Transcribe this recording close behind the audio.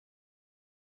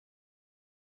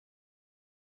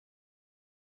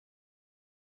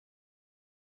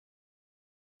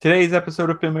Today's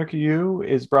episode of Filmmaker U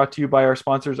is brought to you by our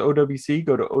sponsors OWC.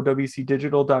 Go to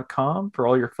owcdigital.com for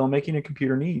all your filmmaking and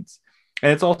computer needs.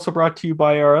 And it's also brought to you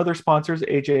by our other sponsors,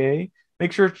 AJA.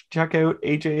 Make sure to check out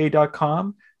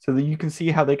aja.com so that you can see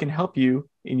how they can help you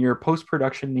in your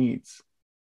post-production needs.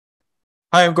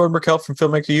 Hi, I'm Gordon Merkel from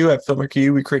Filmmaker U. At Filmmaker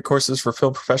U, we create courses for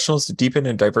film professionals to deepen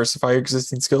and diversify your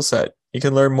existing skill set. You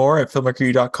can learn more at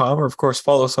filmmakeru.com or, of course,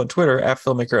 follow us on Twitter at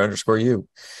filmmaker_u.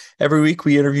 Every week,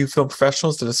 we interview film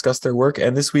professionals to discuss their work,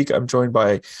 and this week, I'm joined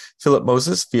by Phillip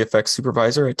Moses, VFX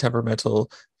Supervisor at Temprimental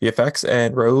VFX,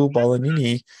 and Raoul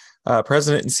Bolognini,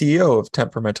 President and CEO of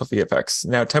Temprimental VFX.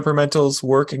 Now, Temprimental's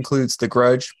work includes The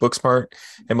Grudge, Booksmart,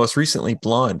 and most recently,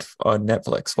 Blonde on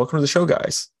Netflix. Welcome to the show,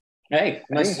 guys. Hey,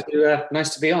 nice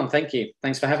to be on. Thank you.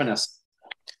 Thanks for having us.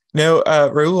 Now,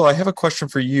 Raoul, I have a question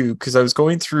for you because I was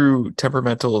going through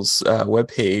Temprimental's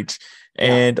webpage,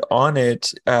 and on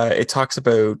it, it talks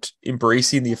about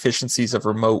embracing the efficiencies of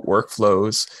remote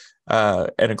workflows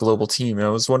and a global team. And I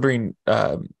was wondering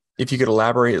if you could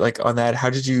elaborate on that. How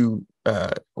did you,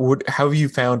 how have you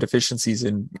found efficiencies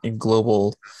in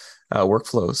global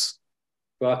workflows?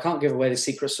 Well, I can't give away the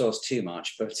secret sauce too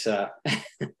much, but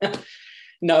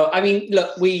no, I mean,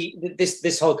 look,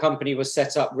 this whole company was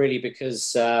set up really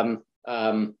because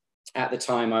at the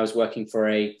time I was working for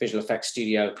a visual effects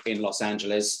studio in Los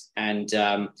Angeles, and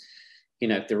the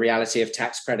reality of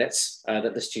tax credits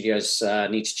that the studios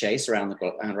need to chase around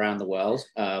the world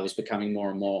was becoming more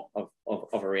and more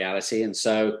of a reality, and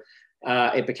so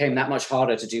it became that much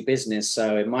harder to do business.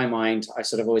 So in my mind, I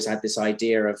sort of always had this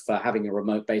idea of having a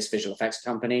remote-based visual effects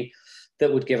company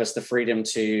that would give us the freedom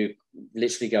to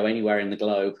literally go anywhere in the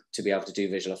globe to be able to do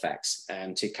visual effects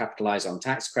and to capitalize on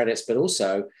tax credits, but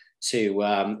also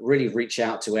to really reach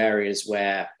out to areas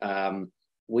where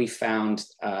we found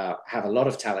have a lot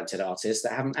of talented artists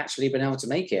that haven't actually been able to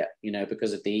make it,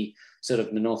 because of the sort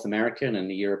of the North American and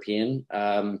the European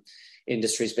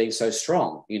industries being so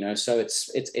strong, so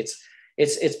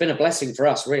it's been a blessing for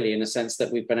us, really, in the sense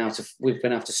that we've been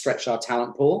able to stretch our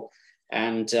talent pool.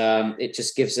 And it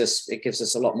just gives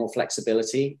us a lot more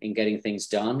flexibility in getting things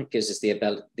done. It gives us the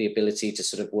ability to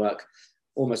sort of work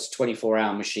almost a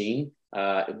 24-hour machine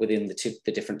within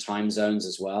the different time zones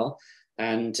as well.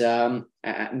 And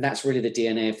that's really the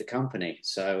DNA of the company.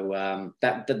 So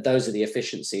those are the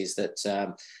efficiencies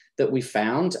that we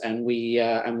found, and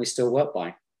we still work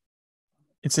by.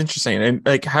 It's interesting.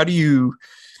 And how do you,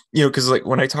 because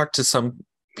when I talk to some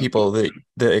people that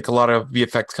a lot of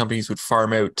VFX companies would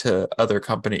farm out to other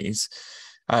companies.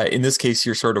 In this case,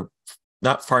 you're sort of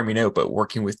not farming out, but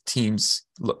working with teams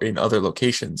in other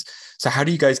locations. So how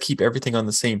do you guys keep everything on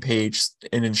the same page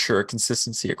and ensure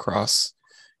consistency across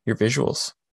your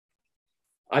visuals?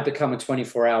 I've become a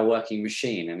 24-hour working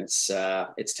machine, and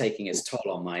it's taking its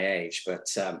toll on my age. But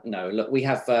no, look, we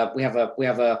have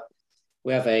a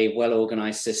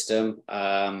well-organized system.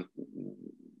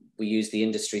 We use the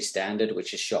industry standard,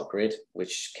 which is shot grid,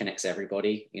 which connects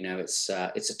everybody. It's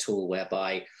a tool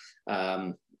whereby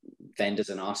vendors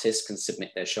and artists can submit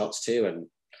their shots to, and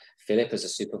Philip, as a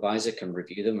supervisor, can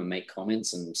review them and make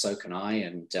comments, and so can I.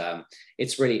 And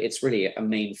it's really a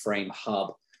mainframe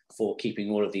hub for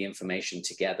keeping all of the information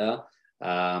together,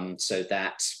 so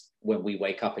that when we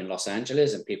wake up in Los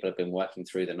Angeles and people have been working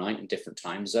through the night in different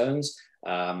time zones,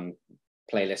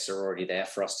 playlists are already there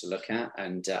for us to look at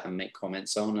and make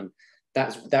comments on, and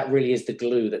that really is the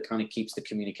glue that kind of keeps the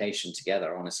communication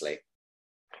together, honestly.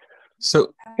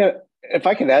 So if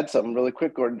I can add something really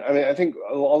quick, Gordon, I mean, I think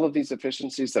all of these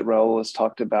efficiencies that Raoul has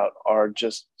talked about are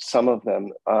just some of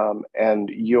them, and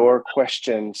your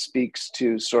question speaks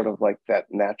to sort of like that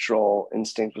natural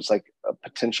instinct was like a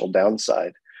potential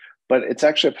downside, but it's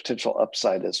actually a potential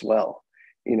upside as well.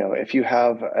 If you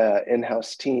have an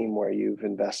in-house team where you've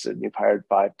invested, you've hired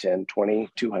 5, 10, 20,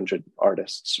 200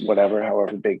 artists,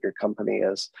 however big your company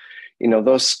is,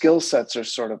 those skill sets are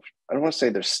sort of, I don't want to say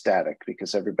they're static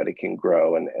because everybody can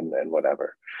grow and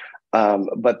whatever.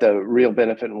 But the real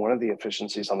benefit and one of the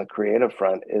efficiencies on the creative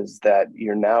front is that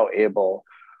you're now able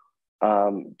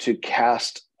to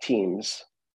cast teams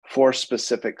for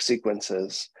specific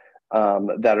sequences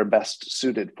that are best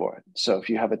suited for it. So if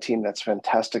you have a team that's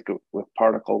fantastic with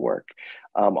particle work,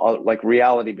 like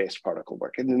reality-based particle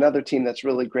work, and another team that's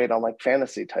really great on like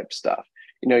fantasy type stuff,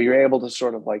 you're able to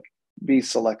sort of like be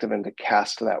selective and to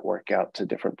cast that work out to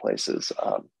different places,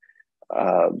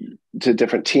 to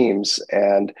different teams.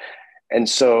 And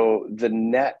so the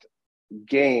net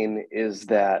gain is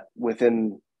that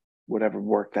within whatever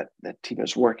work that team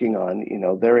is working on,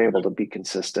 they're able to be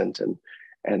consistent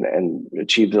and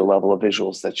achieve the level of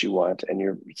visuals that you want. And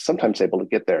you're sometimes able to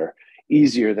get there,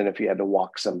 easier than if you had to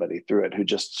walk somebody through it who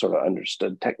just sort of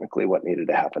understood technically what needed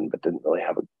to happen, but didn't really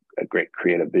have a great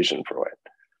creative vision for it.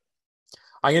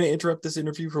 I'm going to interrupt this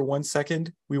interview for 1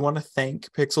 second. We want to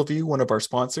thank PixelView, one of our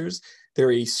sponsors.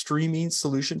 They're a streaming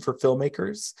solution for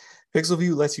filmmakers.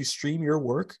 PixelView lets you stream your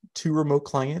work to remote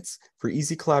clients for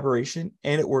easy collaboration,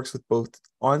 and it works with both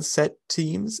on-set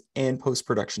teams and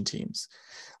post-production teams.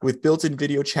 With built-in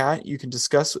video chat, you can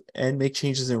discuss and make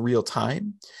changes in real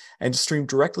time and stream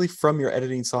directly from your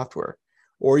editing software.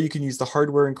 Or you can use the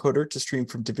hardware encoder to stream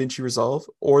from DaVinci Resolve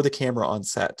or the camera on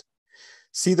set.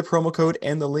 See the promo code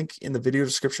and the link in the video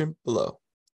description below.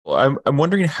 Well, I'm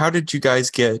wondering, how did you guys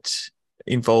get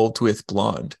involved with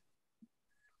Blonde?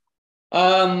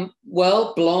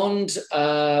 Well, Blonde,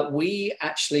 we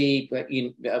actually,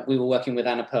 we were working with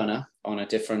Annapurna on a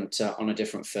different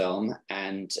film,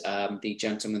 and the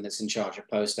gentleman that's in charge of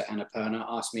post at Annapurna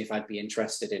asked me if I'd be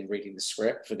interested in reading the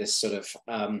script for this sort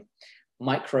of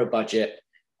micro budget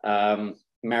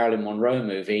Marilyn Monroe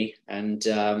movie, and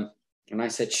I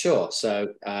said sure.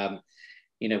 So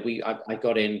you know, I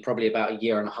got in probably about a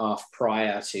year and a half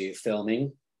prior to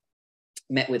filming.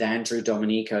 Met with Andrew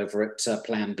Dominique over at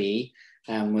Plan B,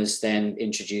 and was then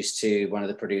introduced to one of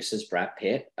the producers, Brad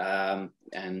Pitt,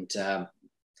 and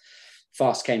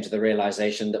fast came to the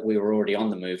realization that we were already on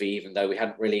the movie, even though we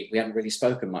hadn't really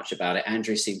spoken much about it.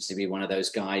 Andrew seems to be one of those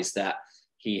guys that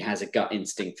he has a gut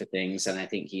instinct for things, and I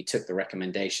think he took the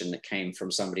recommendation that came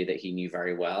from somebody that he knew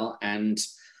very well, and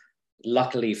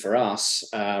luckily for us,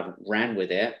 ran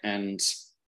with it, and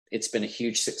it's been a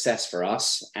huge success for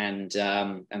us. And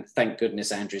thank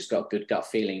goodness Andrew's got a good gut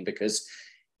feeling, because,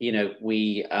 you know,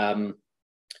 we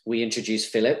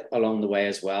introduced Phillip along the way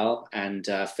as well. And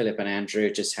Phillip and Andrew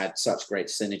just had such great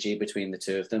synergy between the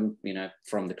two of them, you know,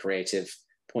 from the creative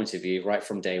point of view, right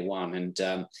from day one. And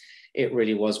it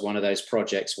really was one of those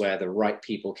projects where the right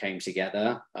people came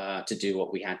together to do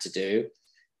what we had to do.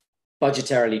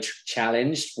 Budgetarily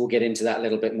challenged. We'll get into that a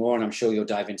little bit more, and I'm sure you'll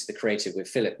dive into the creative with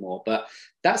Phillip more, but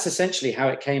that's essentially how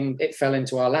it fell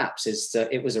into our laps. Is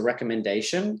that it was a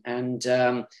recommendation, and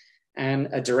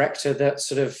a director that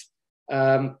sort of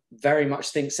very much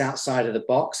thinks outside of the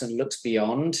box and looks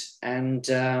beyond, and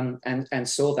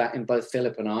saw that in both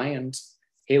Phillip and I, and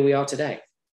here we are today.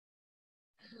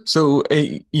 So,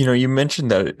 you know, you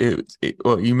mentioned that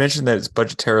you mentioned that it's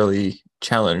budgetarily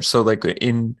challenged. So, like,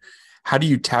 how do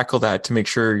you tackle that to make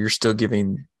sure you're still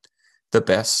giving the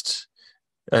best,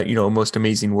 you know, most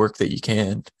amazing work that you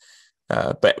can,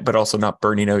 but also not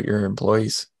burning out your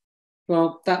employees?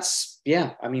 Well,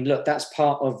 I mean, look, that's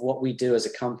part of what we do as a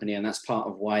company, and that's part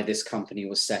of why this company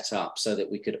was set up, so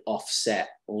that we could offset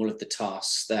all of the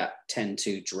tasks that tend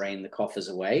to drain the coffers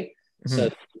away, so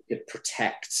that we could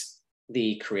protect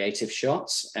the creative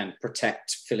shots and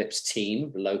protect Phillip's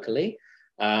team locally.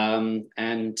 And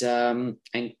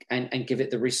give it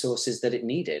the resources that it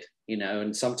needed, you know,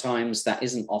 and sometimes that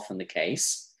isn't often the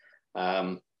case.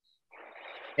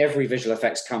 Every visual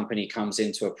effects company comes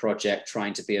into a project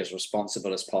trying to be as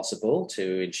responsible as possible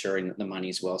to ensuring that the money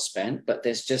is well spent, but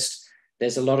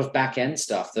there's a lot of back end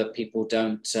stuff that people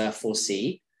don't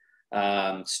foresee.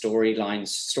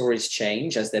 Stories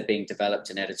change as they're being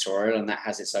developed in editorial, and that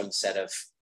has its own set of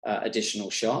additional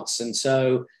shots, and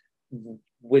so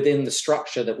within the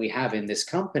structure that we have in this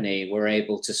company, we're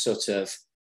able to sort of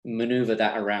maneuver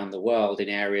that around the world in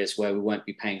areas where we won't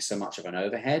be paying so much of an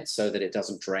overhead, so that it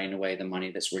doesn't drain away the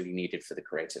money that's really needed for the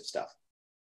creative stuff.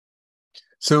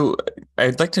 So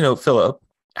I'd like to know, Phillip,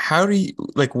 how do you,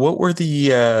 like, what were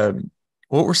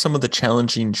some of the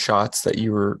challenging shots that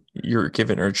you were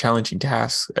given, or challenging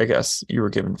tasks, I guess, you were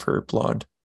given for Blonde?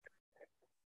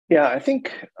 Yeah, I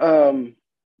think,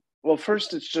 well,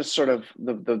 first, it's just sort of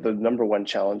the number one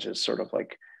challenge is sort of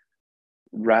like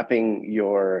wrapping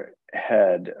your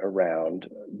head around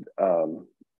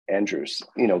Andrew's,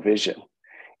 you know, vision.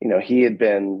 You know, he had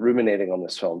been ruminating on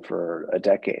this film for a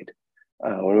decade.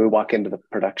 When we walk into the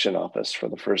production office for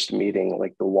the first meeting,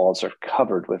 like, the walls are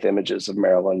covered with images of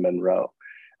Marilyn Monroe,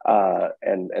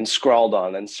 and scrawled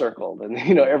on and circled, and,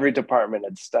 you know, every department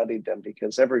had studied them,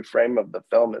 because every frame of the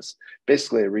film is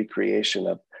basically a recreation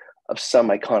of some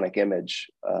iconic image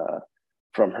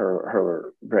from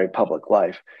her very public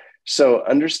life. So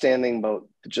understanding both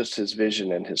just his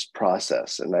vision and his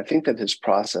process, and I think that his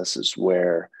process is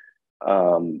where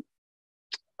some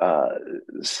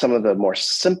of the more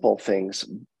simple things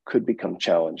could become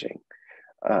challenging.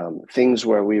 Things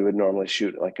where we would normally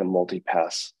shoot like a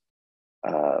multi-pass,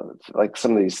 like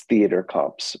some of these theater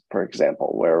comps, for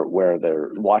example, where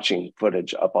they're watching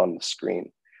footage up on the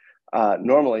screen.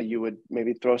 Normally you would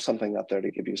maybe throw something up there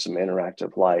to give you some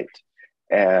interactive light,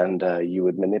 and you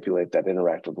would manipulate that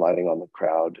interactive lighting on the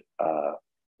crowd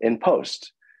in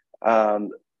post.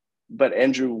 But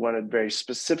Andrew wanted very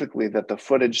specifically that the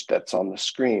footage that's on the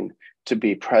screen to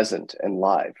be present and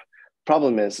live.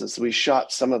 Problem is we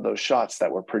shot some of those shots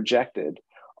that were projected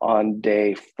on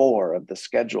day 4 of the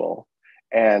schedule,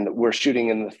 and we're shooting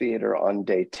in the theater on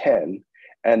day 10.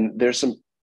 And there's some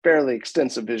fairly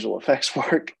extensive visual effects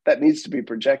work that needs to be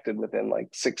projected within like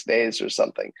 6 days or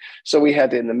something. So we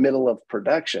had to, in the middle of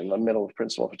production, the middle of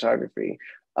principal photography,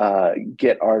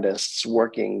 get artists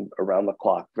working around the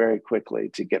clock very quickly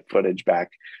to get footage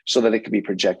back so that it could be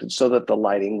projected, so that the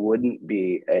lighting wouldn't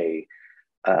be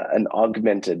an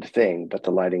augmented thing, but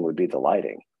the lighting would be the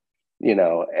lighting, you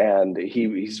know. And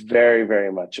he's very,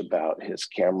 very much about his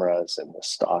cameras and the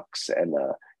stocks and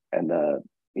the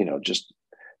you know, just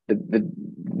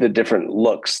the different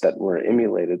looks that were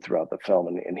emulated throughout the film,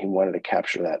 and he wanted to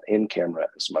capture that in camera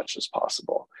as much as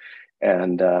possible.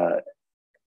 And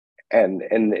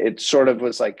it sort of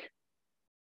was like,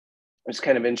 it was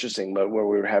kind of interesting, but where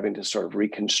we were having to sort of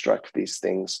reconstruct these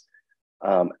things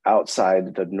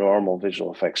outside the normal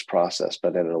visual effects process,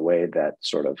 but in a way that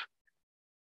sort of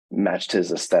matched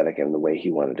his aesthetic and the way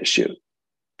he wanted to shoot. If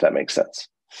that makes sense.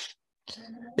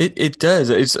 It does.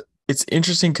 It's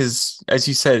interesting because, as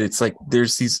you said, it's like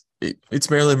there's these. It's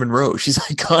Marilyn Monroe. She's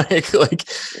iconic. Like,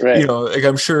 right. You know, like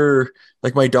I'm sure,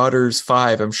 like my daughter's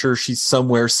 5. I'm sure she's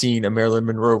somewhere seen a Marilyn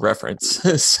Monroe reference.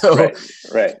 So,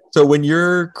 right. So when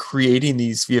you're creating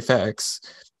these VFX,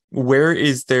 where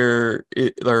is there,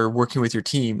 or working with your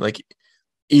team, like,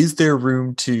 is there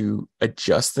room to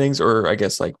adjust things, or I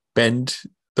guess like bend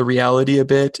the reality a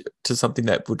bit to something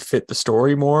that would fit the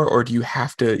story more? Or do you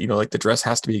have to, you know, like the dress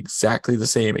has to be exactly the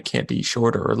same, it can't be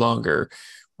shorter or longer,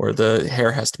 or the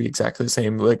hair has to be exactly the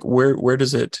same? Like where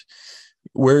does it,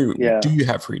 where do you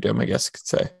have freedom, I guess I could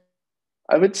say?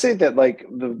 I would say that like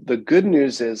the good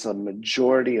news is a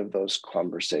majority of those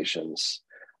conversations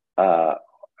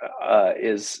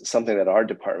is something that our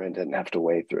department didn't have to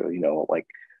wade through, you know, like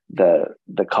the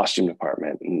costume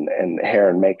department and hair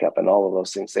and makeup and all of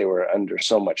those things. They were under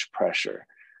so much pressure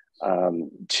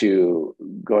to,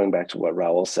 going back to what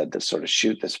Raoul said, to sort of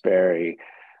shoot this very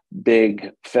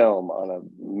big film on a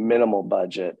minimal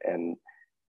budget, and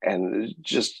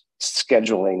just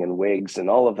scheduling and wigs and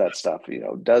all of that stuff, you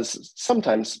know, does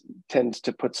sometimes tends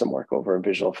to put some work over a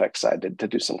visual effects side to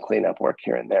do some cleanup work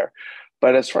here and there.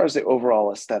 But as far as the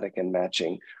overall aesthetic and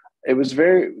matching, it was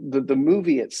very, the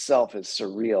movie itself is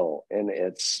surreal in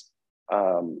its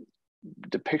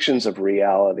depictions of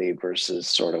reality versus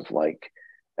sort of like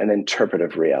an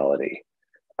interpretive reality.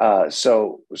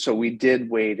 So we did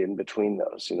wade in between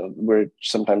those, you know,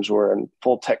 sometimes we're in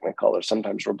full Technicolor,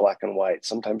 sometimes we're black and white,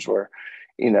 sometimes we're,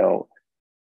 you know,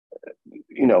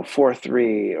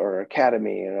 4:3 or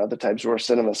Academy, and other times we're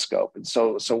CinemaScope. And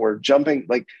so we're jumping,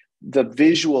 like the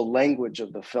visual language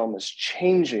of the film is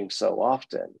changing so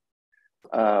often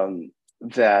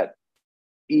that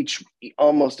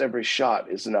almost every shot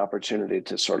is an opportunity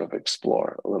to sort of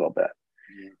explore a little bit,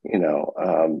 you know.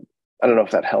 I don't know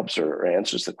if that helps or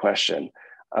answers the question,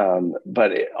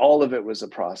 but all of it was a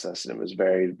process, and it was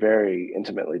very, very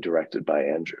intimately directed by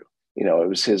Andrew. You know, it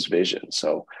was his vision.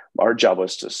 So our job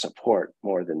was to support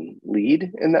more than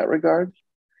lead in that regard.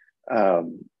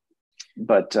 And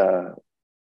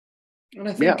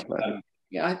I think,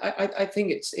 I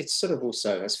think it's sort of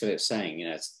also, as Philip's saying, you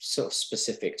know, it's sort of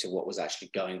specific to what was actually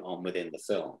going on within the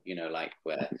film. You know, like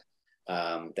where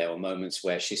there were moments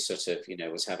where she sort of, you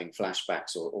know, was having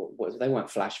flashbacks, or they weren't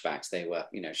flashbacks. They were,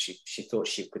 you know, she thought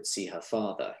she could see her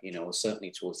father, you know, or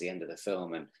certainly towards the end of the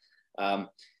film. And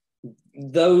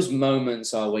those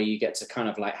moments are where you get to kind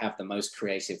of like have the most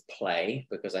creative play,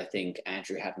 because I think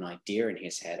Andrew had an idea in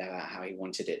his head about how he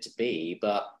wanted it to be,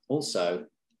 but also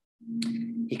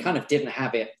he kind of didn't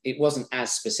have it. It wasn't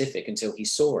as specific until he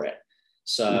saw it.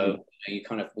 So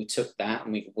we took that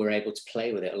and we were able to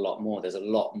play with it a lot more. There's a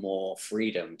lot more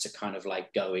freedom to kind of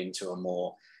like go into a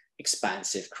more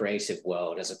expansive creative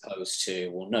world, as opposed to,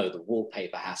 well, no, the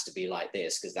wallpaper has to be like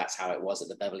this because that's how it was at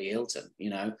the Beverly Hilton, you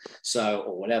know, so,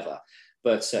 or whatever.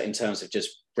 But in terms of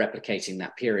just replicating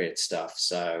that period stuff.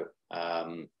 So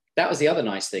that was the other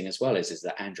nice thing as well, is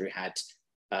that Andrew had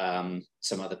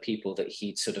some other people that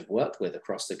he'd sort of worked with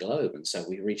across the globe. And so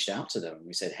we reached out to them and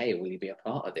we said, hey, will you be a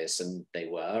part of this? And they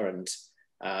were, and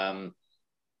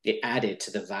it added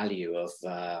to the value of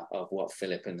what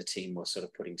Philip and the team were sort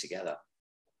of putting together.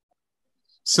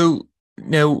 So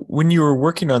now, when you were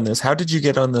working on this, how did you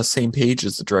get on the same page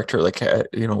as the director, like,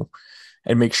 you know,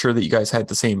 and make sure that you guys had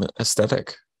the same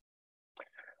aesthetic?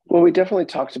 Well, we definitely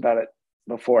talked about it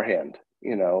beforehand,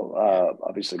 you know,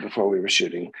 obviously before we were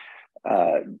shooting.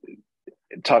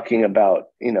 talking about,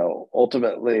 you know,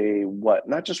 ultimately what,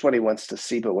 not just what he wants to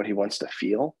see, but what he wants to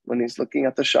feel when he's looking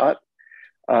at the shot.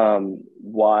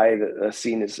 Why the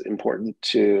scene is important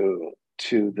to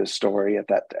the story at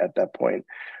that point.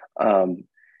 And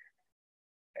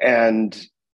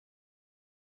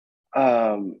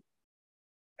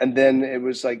then it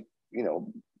was like, you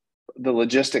know, the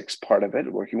logistics part of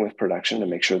it, working with production to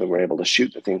make sure that we're able to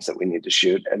shoot the things that we need to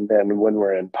shoot. And then when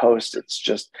we're in post, it's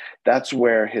just, that's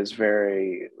where his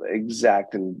very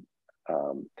exact and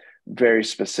very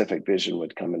specific vision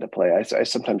would come into play. I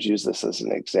sometimes use this as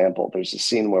an example. There's a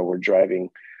scene where we're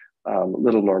driving,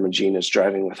 little Norma Jean is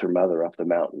driving with her mother up the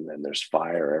mountain, and there's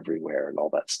fire everywhere and all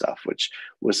that stuff, which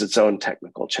was its own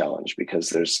technical challenge because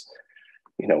there's,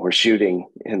 you know, we're shooting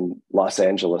in Los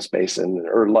Angeles basin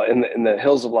or in the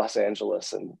hills of Los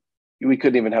Angeles, and we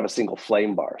couldn't even have a single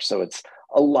flame bar. So it's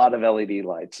a lot of LED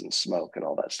lights and smoke and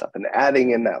all that stuff. And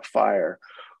adding in that fire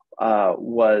he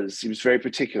was very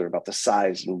particular about the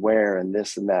size and where and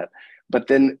this and that. But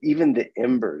then even the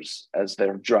embers as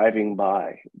they're driving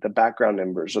by, the background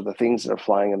embers or the things that are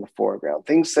flying in the foreground,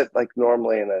 things that like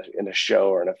normally in a show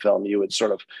or in a film, you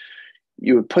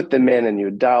would put them in and you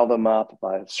would dial them up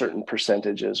by certain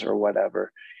percentages or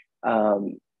whatever.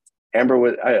 Andrew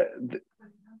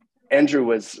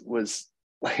was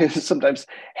sometimes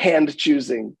hand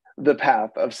choosing the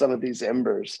path of some of these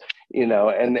embers, you know,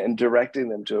 and directing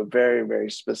them to a very, very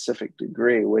specific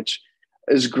degree, which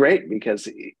is great because,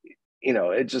 you know,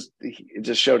 it just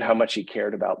showed how much he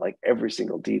cared about like every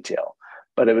single detail.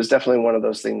 But it was definitely one of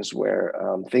those things where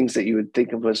things that you would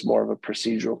think of as more of a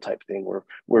procedural type thing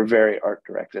were very art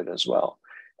directed as well.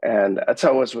 And that's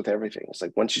how it was with everything. It's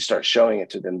like once you start showing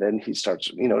it to them, then he starts,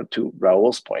 you know, to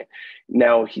Raoul's point,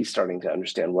 now he's starting to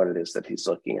understand what it is that he's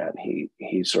looking at. And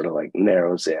he sort of like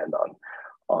narrows in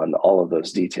on all of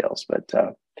those details. But,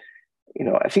 you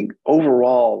know, I think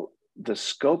overall, the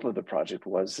scope of the project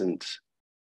wasn't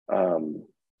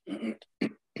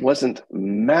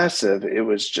massive. It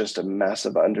was just a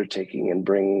massive undertaking in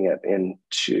bringing it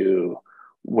into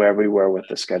where we were with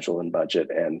the schedule and budget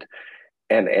and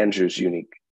Andrew's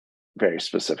unique, very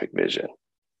specific vision.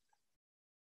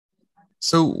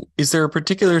 So is there a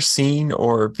particular scene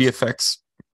or VFX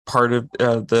part of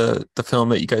the film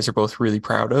that you guys are both really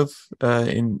proud of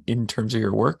in terms of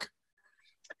your work?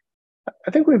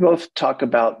 I think we both talk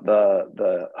about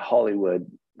the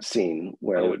Hollywood scene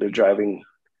where they're driving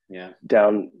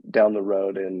down the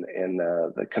road in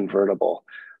the convertible.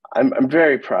 I'm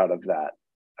very proud of that.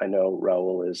 I know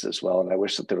Raoul is as well, and I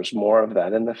wish that there was more of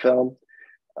that in the film.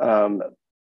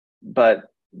 But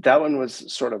that one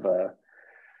was sort of that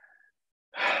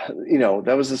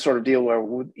was the sort of deal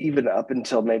where even up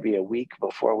until maybe a week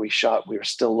before we shot, we were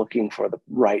still looking for the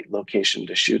right location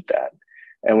to shoot that.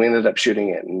 And we ended up shooting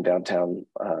it in downtown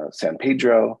San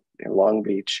Pedro, near Long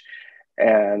Beach.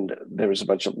 And there was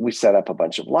we set up a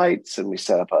bunch of lights, and we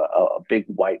set up a big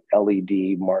white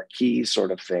LED marquee sort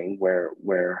of thing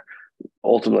where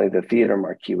ultimately the theater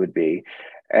marquee would be.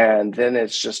 And then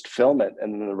it's just film it,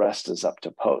 and then the rest is up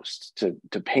to post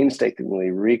to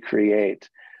painstakingly recreate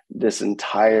this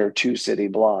entire 2 city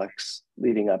blocks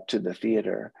leading up to the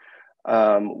theater,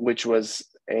 which was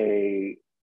a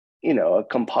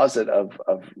composite of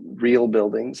real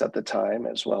buildings at the time,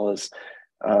 as well as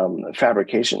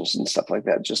fabrications and stuff like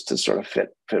that, just to sort of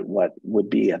fit what would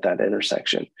be at that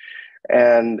intersection.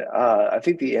 And I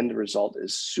think the end result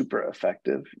is super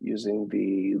effective using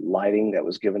the lighting that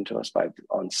was given to us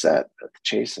on set.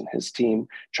 Chase and his team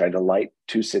tried to light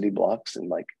 2 city blocks in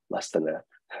like less than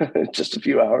just a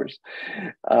few hours.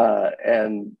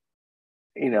 And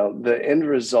the end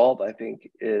result, I think,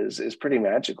 is pretty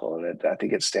magical, and I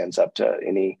think it stands up to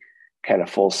any kind of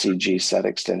full CG set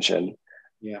extension.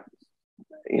 Yeah.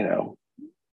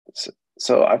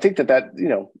 So I think that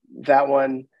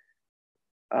one,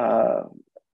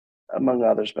 among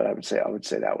others, but I would say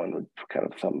that one would kind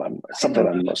of something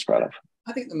I'm most proud of.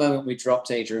 I think the moment we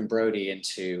dropped Adrian Brody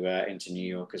into New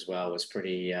York as well was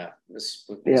pretty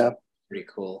pretty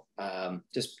cool.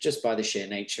 Just by the sheer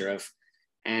nature of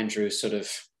Andrew sort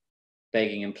of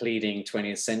begging and pleading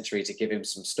 20th century to give him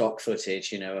some stock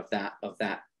footage, of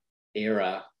that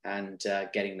era, and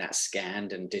getting that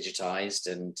scanned and digitized,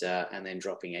 and then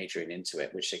dropping Adrian into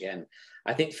it, which again,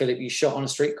 I think, Philip, you shot on a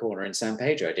street corner in San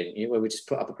Pedro, didn't you? Where we just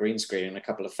put up a green screen and a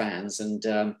couple of fans, and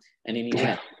in he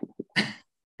went.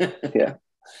 Yeah.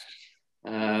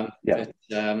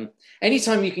 But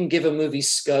anytime you can give a movie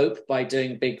scope by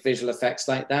doing big visual effects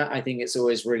like that, I think it's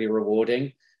always really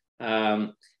rewarding.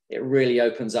 It really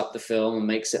opens up the film and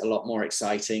makes it a lot more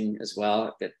exciting as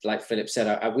well. But like Philip said,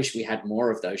 I wish we had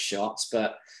more of those shots,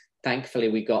 but thankfully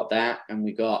we got that, and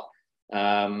we got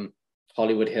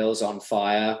Hollywood Hills on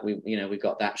Fire. We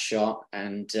got that shot,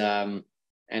 and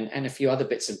a few other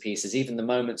bits and pieces. Even the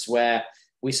moments where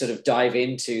we sort of dive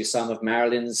into some of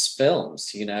Marilyn's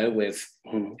films, with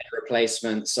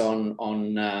replacements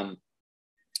on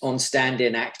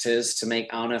stand-in actors to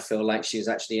make Anna feel like she was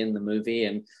actually in the movie,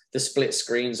 and the split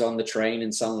screens on the train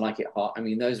in Some Like It Hot. I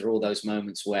mean, those are all those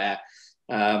moments where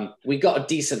we got a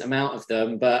decent amount of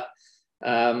them, but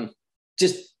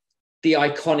just the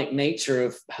iconic nature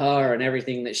of her and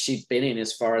everything that she'd been in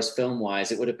as far as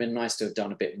film-wise, it would have been nice to have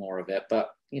done a bit more of it, but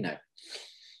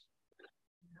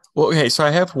Well, okay, so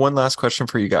I have one last question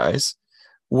for you guys.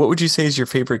 What would you say is your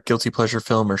favorite guilty pleasure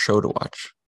film or show to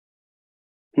watch?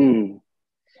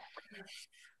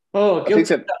 Oh,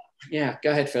 guilty. Yeah,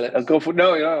 go ahead, Philip. I'll go for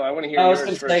no. I want to hear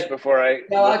yours first before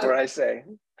I say.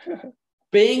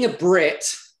 Being a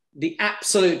Brit, the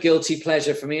absolute guilty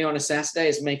pleasure for me on a Saturday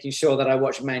is making sure that I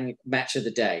watch Match of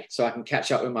the Day, so I can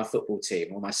catch up with my football team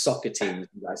or my soccer team, as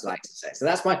you guys like to say. So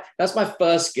that's my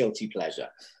first guilty pleasure.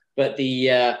 But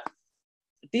the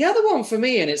other one for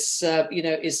me, and it's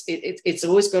it's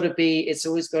always got to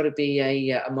be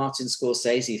a Martin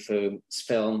Scorsese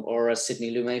film or a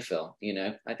Sidney Lumet film.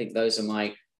 I think those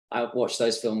are I've watched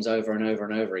those films over and over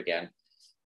and over again.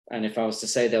 And if I was to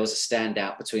say there was a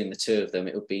standout between the two of them,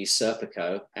 it would be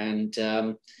Serpico and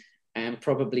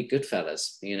probably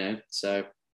Goodfellas. So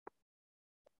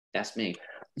that's me.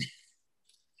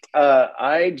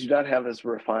 I do not have as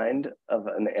refined of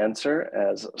an answer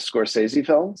as Scorsese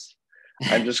films.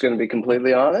 I'm just going to be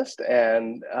completely honest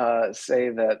and say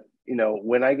that,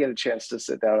 when I get a chance to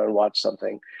sit down and watch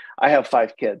something, I have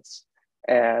 5 kids,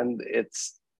 and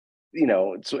it's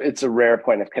a rare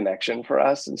point of connection for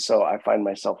us. And so I find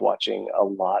myself watching a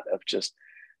lot of just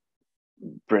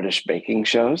British baking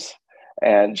shows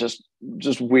and just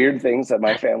weird things that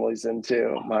my family's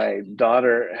into. My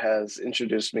daughter has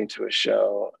introduced me to a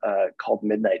show called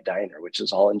Midnight Diner, which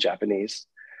is all in Japanese,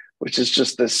 which is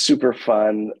just this super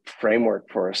fun framework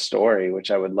for a story,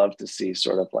 which I would love to see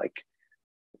sort of like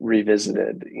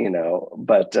revisited,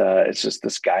 but it's just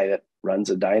this guy that runs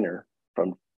a diner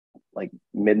from like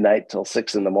midnight till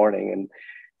 6 a.m. and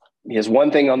he has one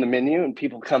thing on the menu, and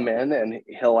people come in and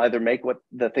he'll either make what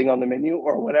the thing on the menu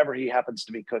or whatever he happens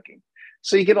to be cooking.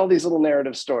 So you get all these little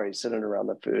narrative stories sitting around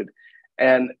the food.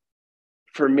 And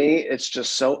for me, it's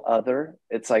just so other.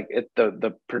 It's like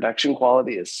the production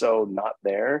quality is so not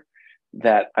there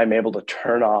that I'm able to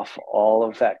turn off all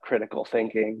of that critical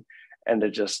thinking and to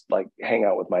just like hang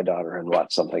out with my daughter and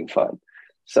watch something fun.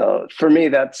 So for me,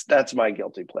 that's my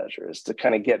guilty pleasure, is to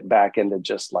kind of get back into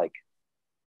just like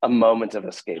a moment of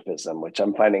escapism, which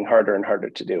I'm finding harder and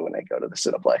harder to do when I go to the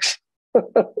Cineplex.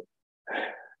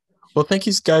 Well, thank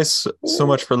you guys so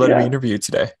much for letting me interview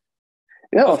today.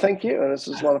 Yeah, well, thank you. And this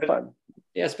was a lot of fun.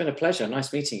 Yeah, it's been a pleasure.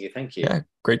 Nice meeting you. Thank you. Yeah,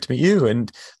 great to meet you. And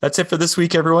that's it for this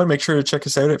week, everyone. Make sure to check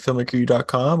us out at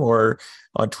filmmakeru.com or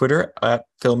on Twitter at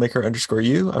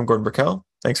filmmaker_u. I'm Gordon Burkell.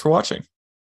 Thanks for watching.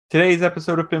 Today's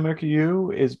episode of Filmmaker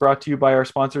U is brought to you by our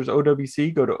sponsors,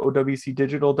 OWC. Go to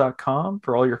owcdigital.com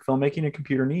for all your filmmaking and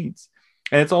computer needs.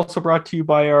 And it's also brought to you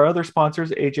by our other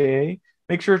sponsors, AJA.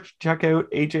 Make sure to check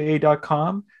out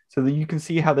aja.com so that you can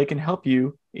see how they can help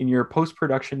you in your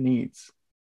post-production needs.